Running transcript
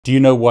Do you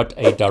know what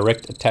a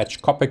direct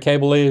attached copper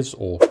cable is,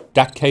 or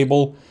DAC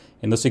cable?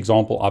 In this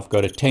example, I've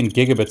got a 10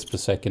 gigabits per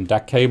second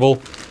DAC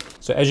cable.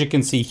 So as you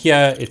can see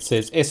here, it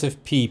says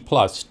SFP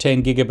plus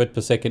 10 gigabit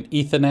per second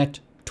Ethernet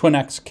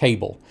twin-ax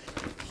cable.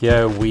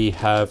 Here we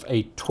have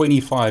a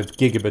 25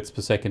 gigabits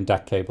per second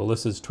DAC cable.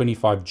 This is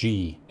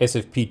 25G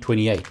SFP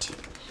 28.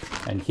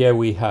 And here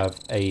we have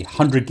a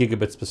 100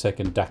 gigabits per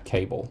second DAC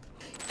cable.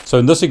 So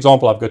in this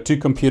example, I've got two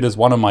computers,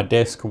 one on my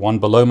desk, one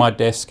below my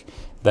desk.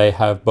 They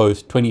have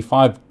both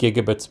 25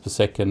 gigabits per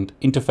second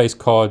interface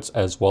cards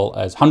as well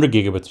as 100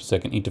 gigabits per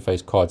second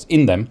interface cards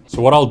in them.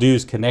 So what I'll do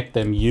is connect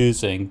them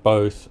using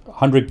both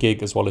 100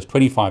 gig as well as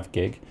 25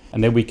 gig,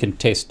 and then we can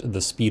test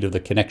the speed of the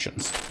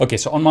connections. Okay,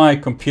 so on my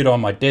computer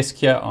on my desk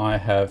here, I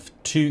have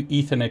two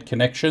Ethernet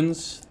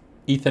connections,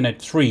 Ethernet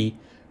 3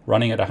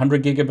 running at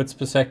 100 gigabits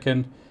per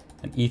second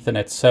and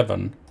Ethernet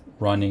 7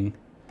 running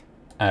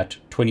at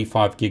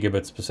 25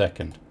 gigabits per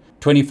second.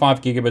 25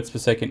 gigabits per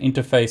second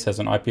interface has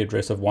an IP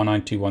address of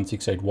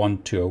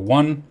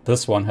 192.168.1.201.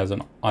 This one has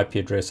an IP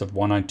address of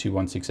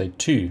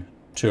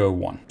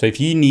 192.168.2.201. So if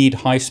you need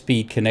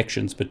high-speed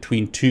connections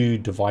between two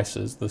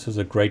devices, this is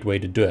a great way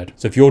to do it.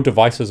 So if your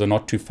devices are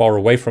not too far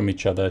away from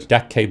each other,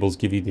 DAC cables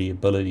give you the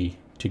ability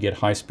to get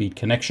high-speed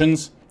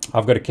connections.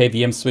 I've got a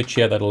KVM switch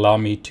here that allow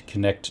me to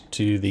connect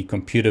to the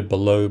computer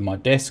below my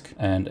desk.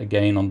 And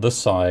again, on this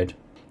side,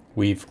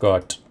 we've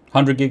got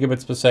 100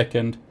 gigabits per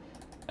second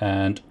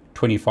and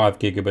 25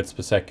 gigabits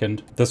per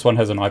second. This one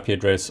has an IP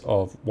address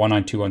of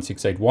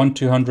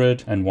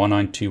 192.168.1.200 and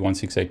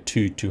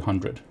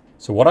 192.168.2.200.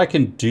 So what I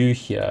can do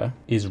here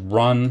is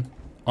run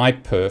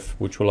iperf,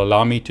 which will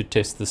allow me to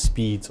test the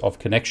speeds of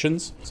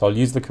connections. So I'll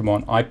use the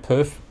command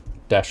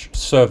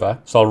iperf-server.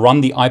 So I'll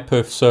run the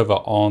iperf server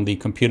on the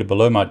computer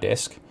below my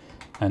desk,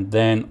 and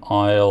then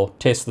I'll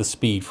test the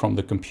speed from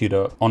the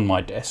computer on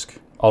my desk.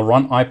 I'll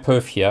run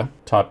iperf here,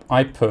 type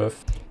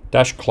iperf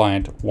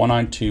 -client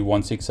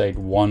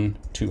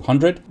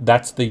 192.168.1.200.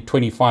 That's the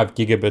 25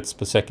 gigabits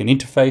per second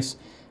interface.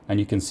 And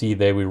you can see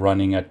there we're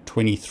running at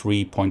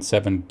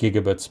 23.7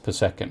 gigabits per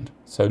second.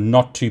 So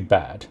not too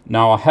bad.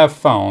 Now I have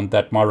found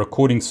that my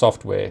recording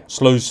software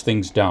slows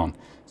things down.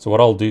 So what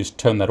I'll do is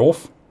turn that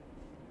off.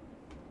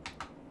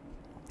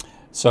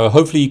 So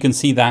hopefully you can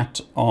see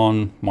that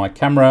on my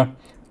camera.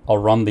 I'll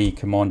run the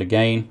command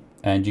again.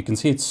 And you can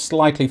see it's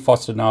slightly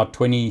faster now,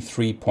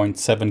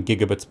 23.7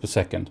 gigabits per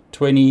second.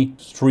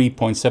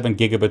 23.7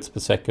 gigabits per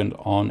second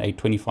on a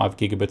 25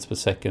 gigabits per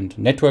second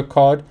network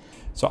card.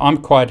 So I'm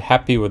quite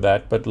happy with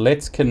that, but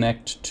let's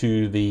connect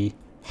to the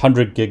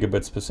 100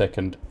 gigabits per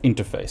second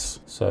interface.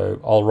 So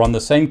I'll run the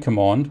same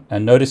command,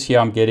 and notice here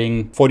I'm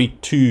getting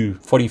 42,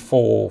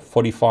 44,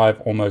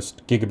 45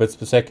 almost gigabits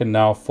per second,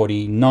 now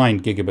 49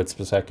 gigabits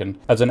per second.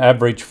 As an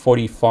average,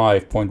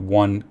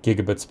 45.1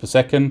 gigabits per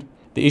second.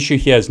 The issue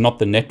here is not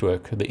the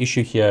network. The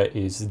issue here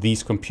is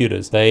these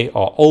computers. They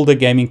are older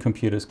gaming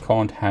computers,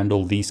 can't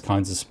handle these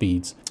kinds of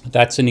speeds.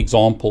 That's an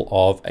example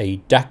of a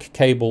DAC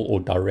cable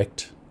or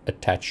direct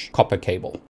attached copper cable.